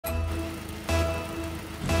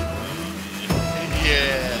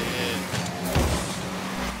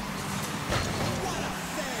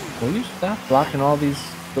Will you stop blocking all these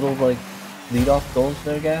little, like, lead-off goals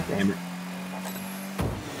there, guy? Damn it.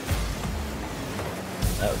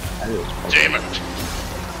 Damn it!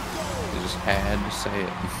 You just had to say it.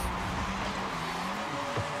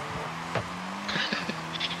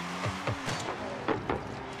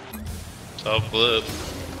 Top flip.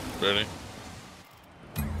 Ready?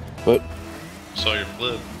 What? Saw your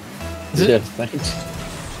flip. Yeah, thanks.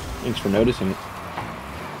 Thanks for noticing it.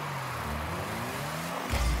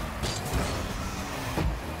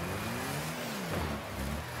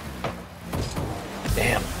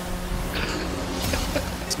 Damn.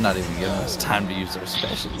 It's not even giving us time to use our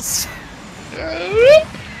specials. I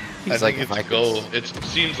He's think like, it's a goal. It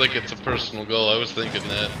seems like it's a personal goal. I was thinking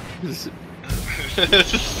that. It's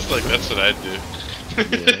like, that's what I'd do.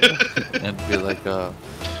 Yeah. And be like,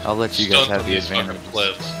 I'll let you guys have the advantage.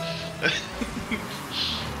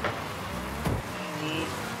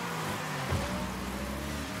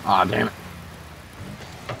 Aw, damn it.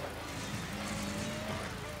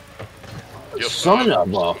 Yep. Son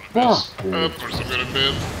of a fuck. Of course I'm gonna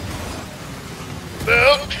miss.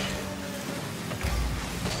 Nope.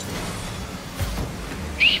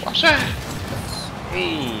 Watch that.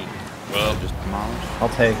 Ooh. Well, Just demolished. I'll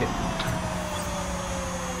take it.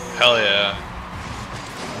 hell yeah.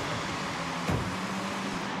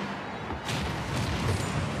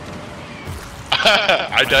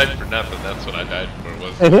 I died for nothing. That's what I died for.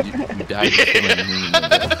 Was You died for killing me.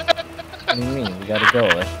 What do you mean? We gotta go.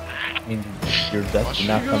 That means your death did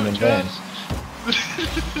not come in vain.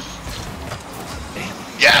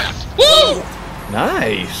 Yes! Woo!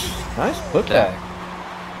 Nice! Nice putback.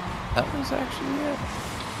 That was actually it.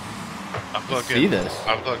 I fucking See this.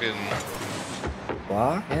 I fucking.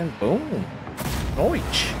 Block and boom.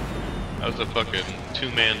 Noich. That was a fucking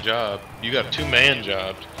two-man job. You got two-man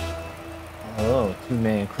jobbed. Oh,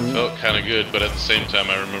 two-man crew. Felt kind of good, but at the same time,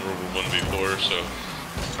 I remember we won before, so.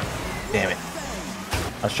 Damn it.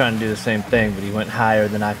 I was trying to do the same thing, but he went higher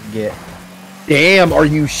than I could get. Damn, are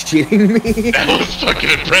you shitting me? That was fucking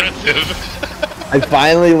impressive. I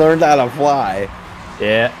finally learned how to fly.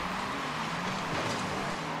 Yeah.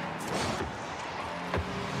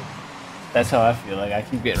 That's how I feel. Like I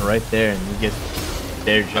keep getting right there, and you get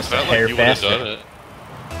there I just a felt hair like you would have faster. done it.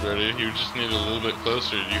 Ready? You just needed a little bit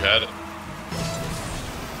closer. You had it.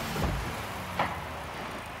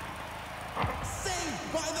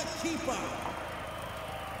 Saved by the keeper.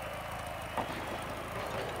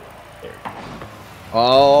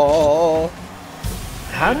 Oh.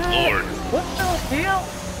 How did Lord. What the hell?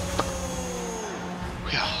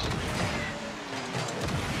 Yeah.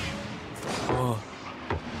 Oh.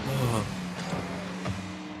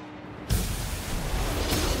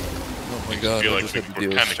 Oh my god. I feel I like just we had to were deal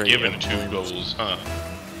with kind of straight given up two wins. goals, huh?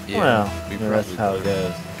 Yeah, Well, we yeah, that's probably how were. it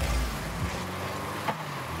goes.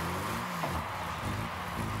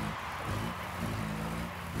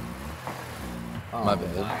 My bad.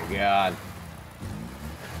 Oh my god.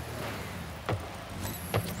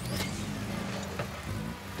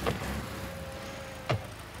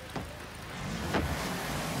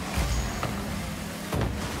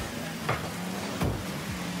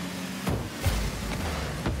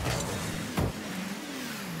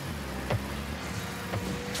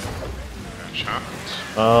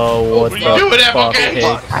 Oh, what were the you doing that, fuck? okay?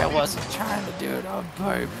 Cake? I wasn't trying to do it on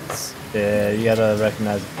purpose. Yeah, you gotta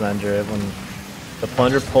recognize the plunger. When the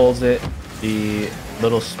plunger pulls it, the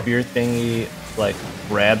little spear thingy like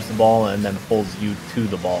grabs the ball and then pulls you to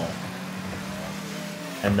the ball.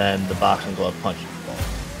 And then the boxing glove punches the ball.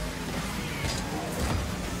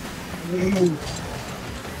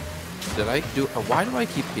 Did I do? Why do I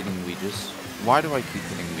keep hitting Weejus? Why do I keep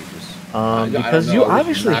hitting Weejus? Because you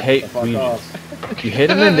obviously hate Weejus. You hit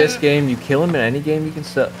him in this game, you kill him in any game you can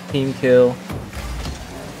team kill.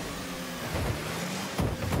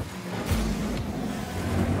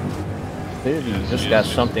 Clearly, you just got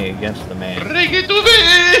something against the man.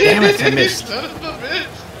 Damn it, I missed. Son of a bitch.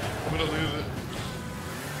 I'm gonna lose it.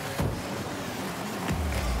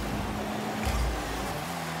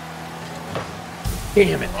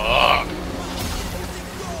 Damn it. Fuck.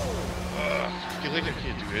 I feel like I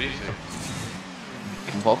can't do anything.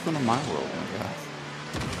 Welcome to my world, my god.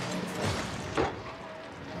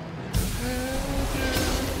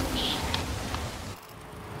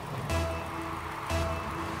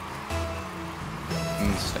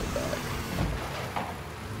 Stay back.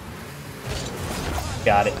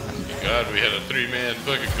 Got it. God, we had a three-man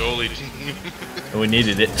fucking goalie team. And we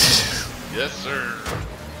needed it. Yes, sir.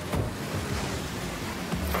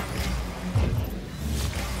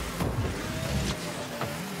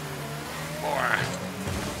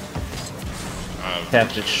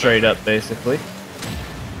 Tapped it straight up, basically.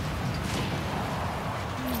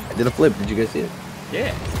 did a flip. Did you guys see it?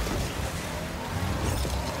 Yeah.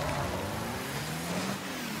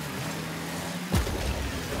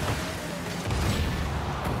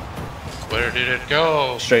 Where did it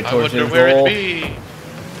go? Straight towards I wonder his where goal. it be.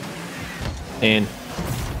 And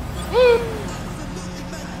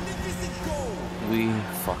We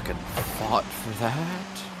fucking fought for that.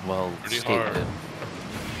 Well, Pretty Skate hard. did.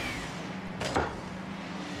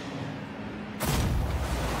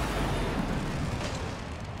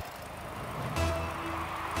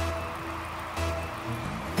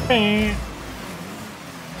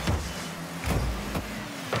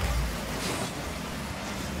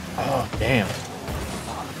 oh damn.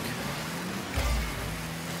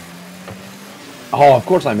 Oh, of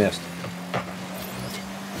course I missed.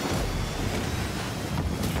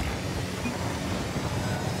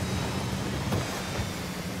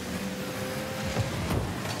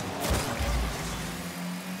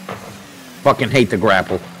 Fucking hate the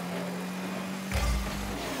grapple.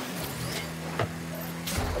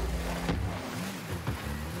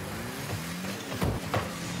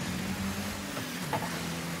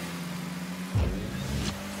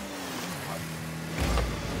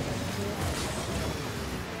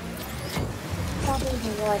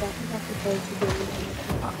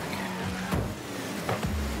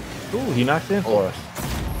 Ooh, he knocked in for us.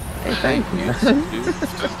 Hey, thank you. Dude.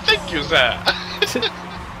 Thank you, Zach.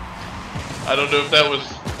 I don't know if that was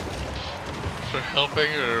for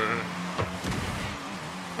helping or.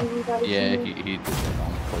 Yeah, he did that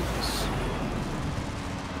on purpose.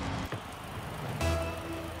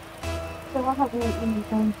 So I haven't eaten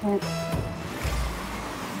content.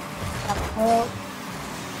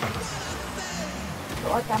 So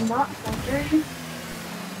like I'm not hungry,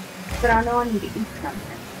 but I know I need to eat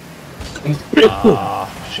something. Ah,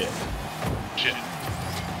 shit. Shit.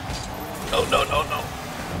 No, no, no, no.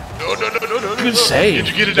 No, no, no, no, no, no. Good no. save.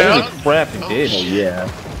 Did you get it Holy out? crap, he Oh, did. shit. Yeah.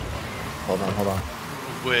 Hold on, hold on.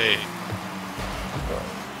 Wait.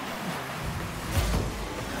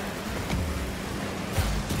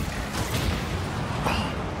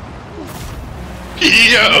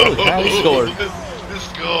 Yo! How he scored. This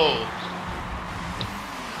goal.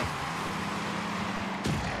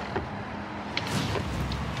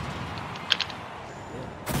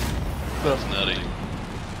 That's nutty.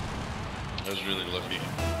 I was really lucky.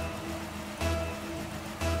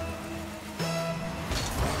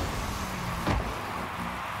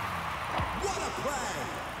 What a play!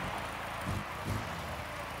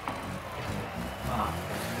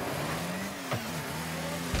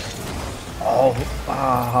 Oh,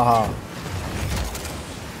 ah.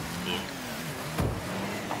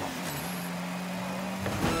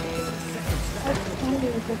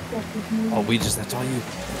 Oh, Weejus, that's all you.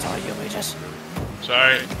 That's all you, Weejus.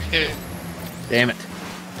 Sorry. Damn it.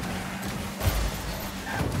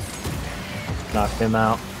 Knocked him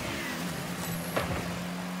out.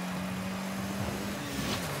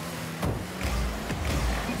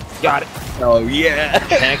 Got it. Oh, yeah.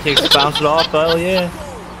 Pancakes bounced it off. Hell yeah.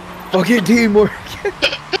 Fucking teamwork.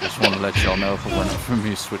 Just want to let y'all know if it weren't for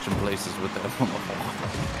me switching places with that one.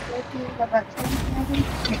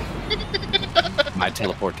 My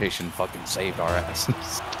teleportation fucking saved our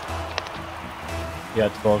asses. You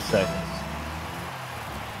got 12 seconds.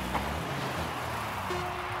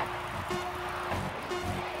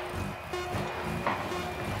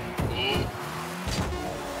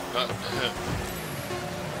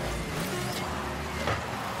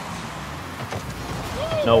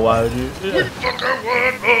 No, why would you? We fucking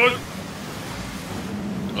won!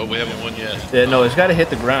 Oh, we haven't won yet. Yeah, no, it's got to hit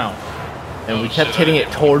the ground. And Oh, we kept shit, hitting I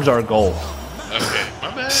it towards our goal. Okay, my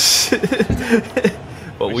bad.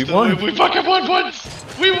 But we still- won. We fucking won once!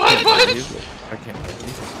 We won once! I can't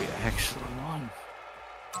believe we actually won.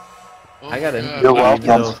 Oh, I got God. You're welcome.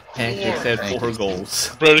 Those pancakes had Thank 4 you.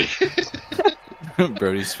 goals. Brody.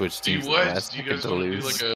 Brody switched Do you teams what? last Do you second guys to want to do lose. like a